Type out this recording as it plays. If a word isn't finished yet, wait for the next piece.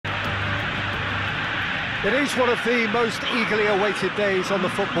It is one of the most eagerly awaited days on the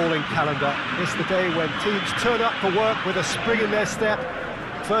footballing calendar. It's the day when teams turn up for work with a spring in their step.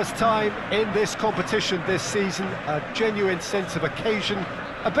 First time in this competition this season, a genuine sense of occasion,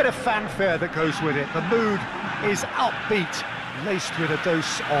 a bit of fanfare that goes with it. The mood is upbeat, laced with a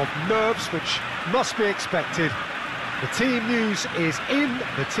dose of nerves, which must be expected. The team news is in,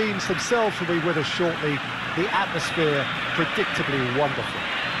 the teams themselves will be with us shortly. The atmosphere predictably wonderful.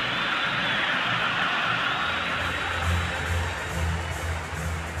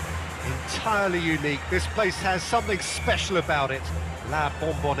 Entirely unique. This place has something special about it. La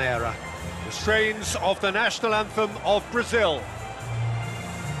Bombonera. The strains of the national anthem of Brazil.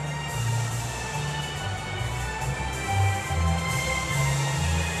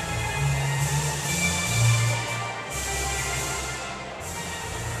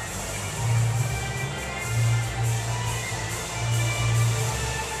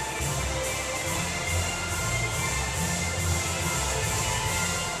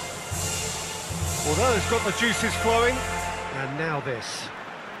 Well, it's got the juices flowing, and now this.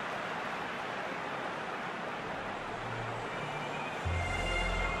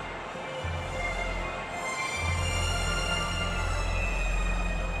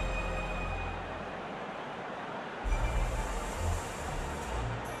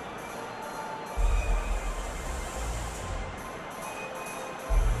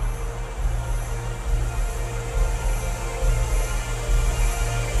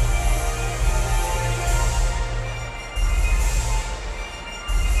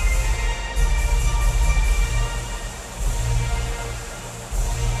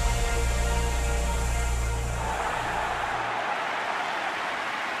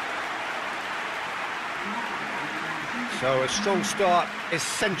 So a strong start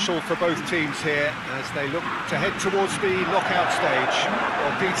essential for both teams here as they look to head towards the knockout stage.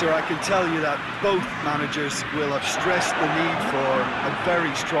 Well, Peter, I can tell you that both managers will have stressed the need for a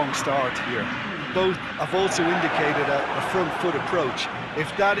very strong start here. Both have also indicated a front foot approach. If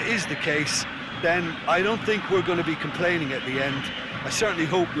that is the case, then I don't think we're going to be complaining at the end. I certainly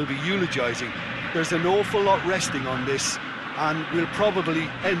hope we'll be eulogising. There's an awful lot resting on this, and we'll probably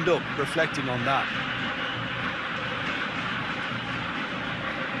end up reflecting on that.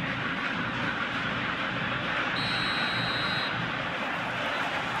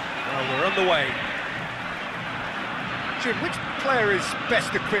 We're on the way. Jim, which player is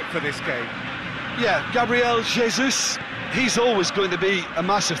best equipped for this game? Yeah, Gabriel Jesus. He's always going to be a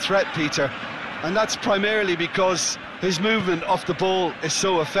massive threat, Peter. And that's primarily because his movement off the ball is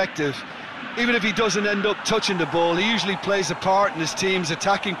so effective. Even if he doesn't end up touching the ball, he usually plays a part in his team's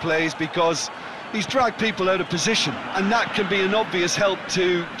attacking plays because he's dragged people out of position. And that can be an obvious help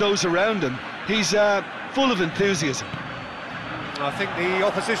to those around him. He's full of enthusiasm. I think the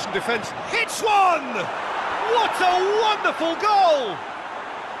opposition defence hits one! What a wonderful goal!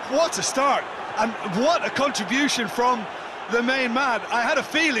 What a start, and what a contribution from the main man. I had a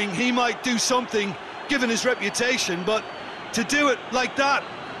feeling he might do something, given his reputation, but to do it like that,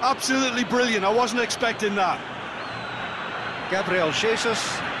 absolutely brilliant. I wasn't expecting that. Gabriel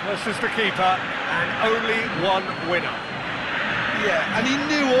Jesus versus the keeper, and only one winner. Yeah, and he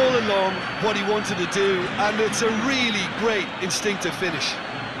knew all along what he wanted to do, and it's a really great instinctive finish.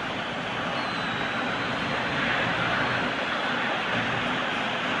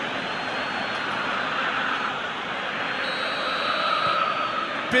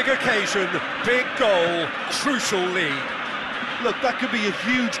 Big occasion, big goal, crucial lead. Look, that could be a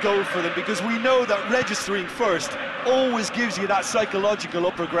huge goal for them because we know that registering first always gives you that psychological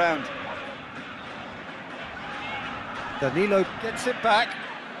upper ground. Danilo gets it back.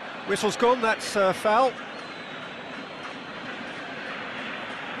 Whistle's gone, that's foul.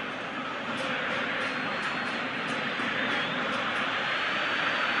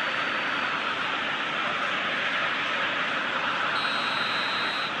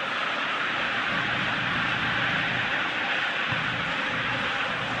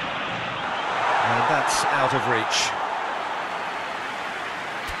 And that's out of reach.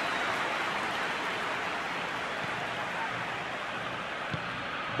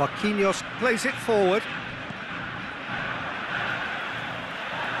 Marquinhos plays it forward.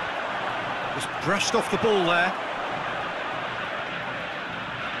 Just brushed off the ball there.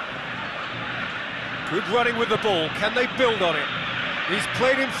 Good running with the ball. Can they build on it? He's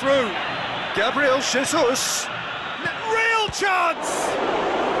played him through. Gabriel Jesus. Real chance!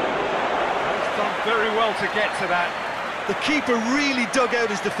 He's done very well to get to that. The keeper really dug out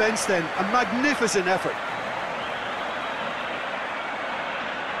his defence then. A magnificent effort.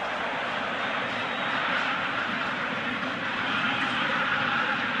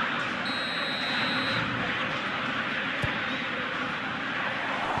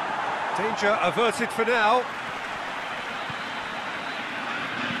 Danger averted for now.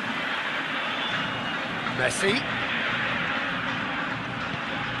 Messi.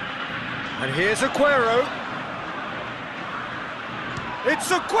 And here's Aguero.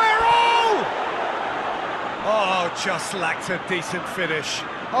 It's Aguero! Oh, just lacked a decent finish.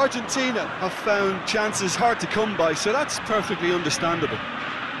 Argentina have found chances hard to come by, so that's perfectly understandable.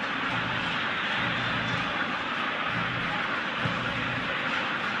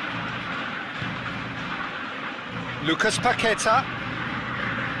 Lucas Paqueta.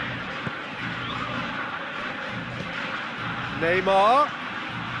 Neymar.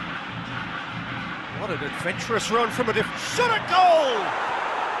 What an adventurous run from a shot at goal!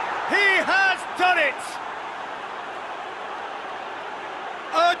 He has done it!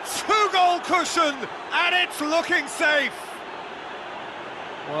 A two-goal cushion, and it's looking safe.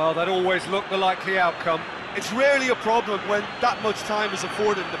 Well, that always looked the likely outcome. It's rarely a problem when that much time is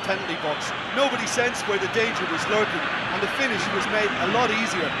afforded in the penalty box. Nobody sensed where the danger was lurking, and the finish was made a lot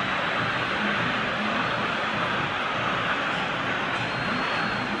easier.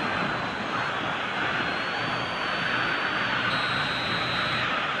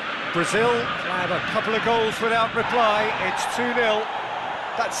 Brazil have a couple of goals without reply. It's 2-0.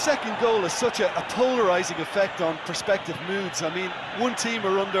 That second goal has such a polarising effect on prospective moods. I mean, one team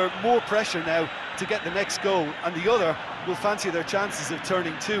are under more pressure now to get the next goal, and the other will fancy their chances of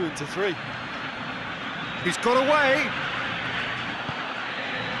turning 2 into 3. He's got away.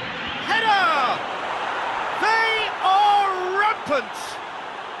 Header! They are rampant!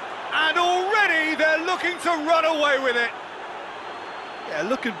 And already they're looking to run away with it. Yeah,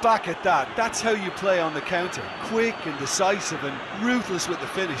 looking back at that, that's how you play on the counter. Quick and decisive and ruthless with the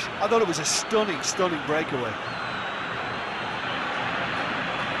finish. I thought it was a stunning, stunning breakaway.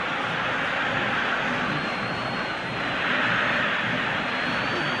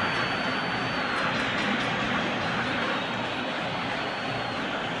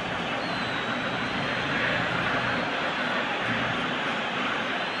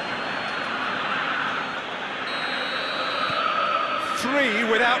 Three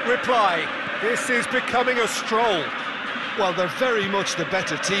without reply. This is becoming a stroll. Well, they're very much the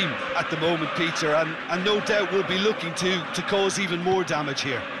better team at the moment, Peter, and no doubt will be looking to cause even more damage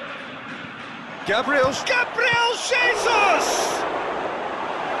here. Gabriel Jesus!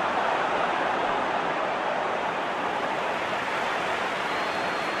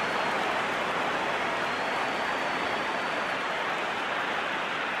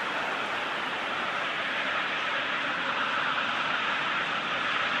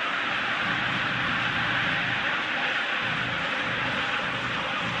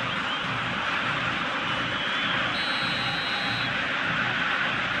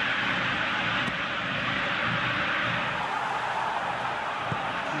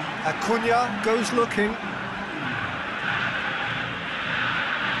 Acuna goes looking.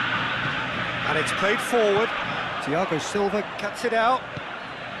 And it's played forward. Thiago Silva cuts it out.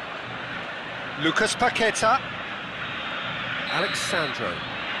 Lucas Paqueta. Alexandro.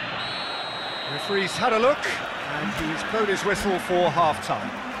 Referee's had a look, and he's blown his whistle for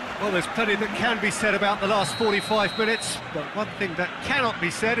half-time. Well, there's plenty that can be said about the last 45 minutes, but one thing that cannot be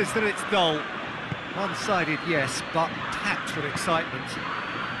said is that it's dull. One-sided, yes, but packed with excitement.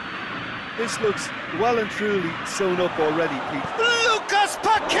 This looks well and truly sewn up already, Pete. Lucas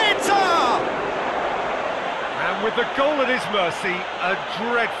Paqueta! And with the goal at his mercy, a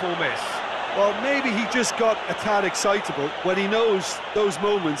dreadful miss. Well, maybe he just got a tad excitable when he knows those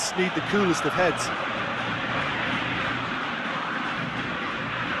moments need the coolest of heads.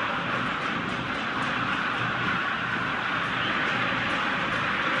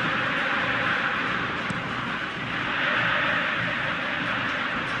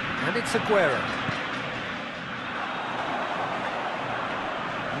 And it's Aguero.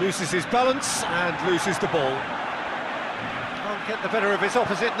 Loses his balance and loses the ball. Can't get the better of his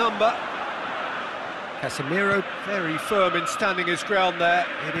opposite number. Casemiro very firm in standing his ground there.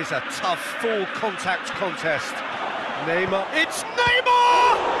 It is a tough, full contact contest. Neymar. It's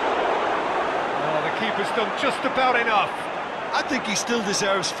Neymar! Oh, the keeper's done just about enough. I think he still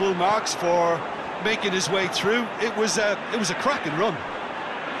deserves full marks for making his way through. It was a cracking run.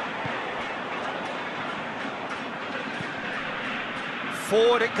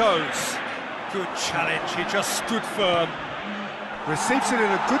 Forward it goes. Good challenge, he just stood firm. Receives it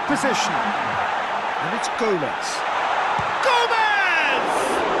in a good position. And it's Gomez. Gomez!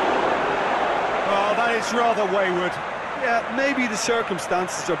 Oh, that is rather wayward. Yeah, maybe the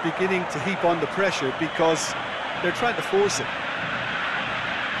circumstances are beginning to heap on the pressure because they're trying to force it.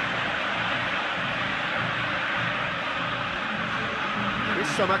 This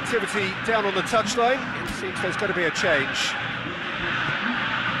Some activity down on the touchline. It seems there's going to be a change.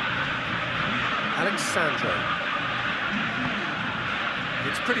 Alexandro.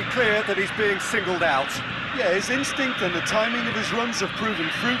 It's pretty clear that he's being singled out. Yeah, his instinct and the timing of his runs have proven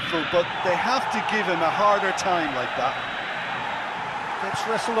fruitful, but they have to give him a harder time like that. Gets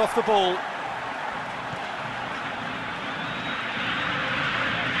wrestled off the ball.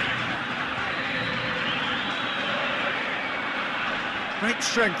 Great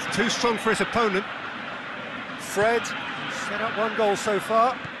strength, too strong for his opponent. Fred set up one goal so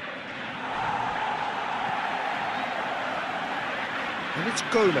far. And it's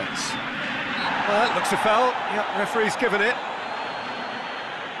Gomez. Well, that looks a foul. Yep, referee's given it.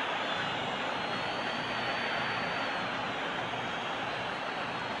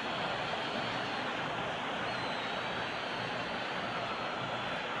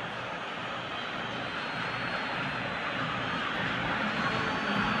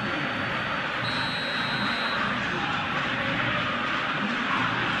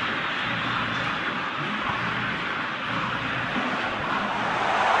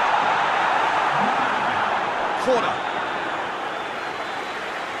 Corner.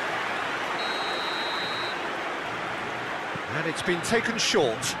 And it's been taken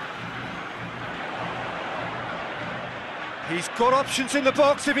short. He's got options in the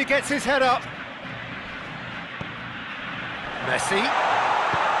box if he gets his head up. Messi.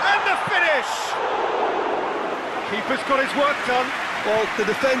 And the finish! Keeper's got his work done. Well, the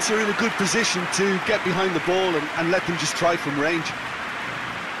defence are in a good position to get behind the ball and let them just try from range.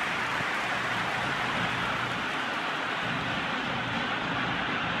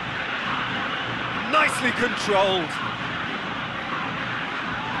 Nicely controlled.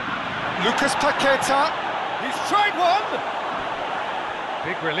 Lucas Paqueta. He's tried one.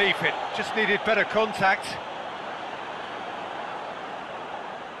 Big relief, it just needed better contact.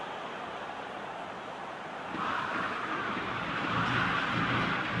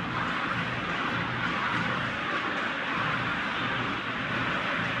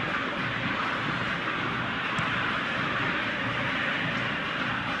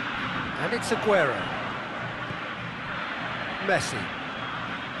 And it's Aguero. Messi.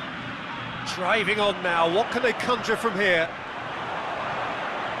 Driving on now, what can they conjure from here?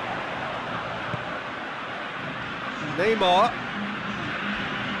 Neymar.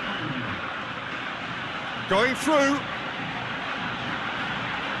 Going through.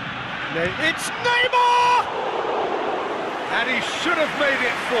 It's Neymar! And he should have made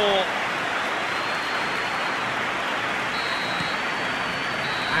it 4.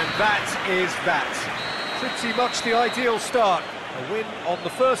 And that is that. Pretty much the ideal start. A win on the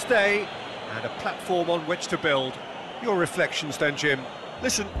first day and a platform on which to build. Your reflections then, Jim?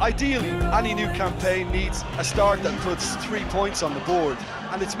 Listen, ideally, any new campaign needs a start that puts 3 points on the board,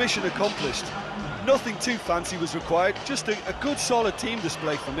 and it's mission accomplished. Nothing too fancy was required, just a good solid team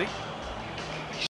display for me.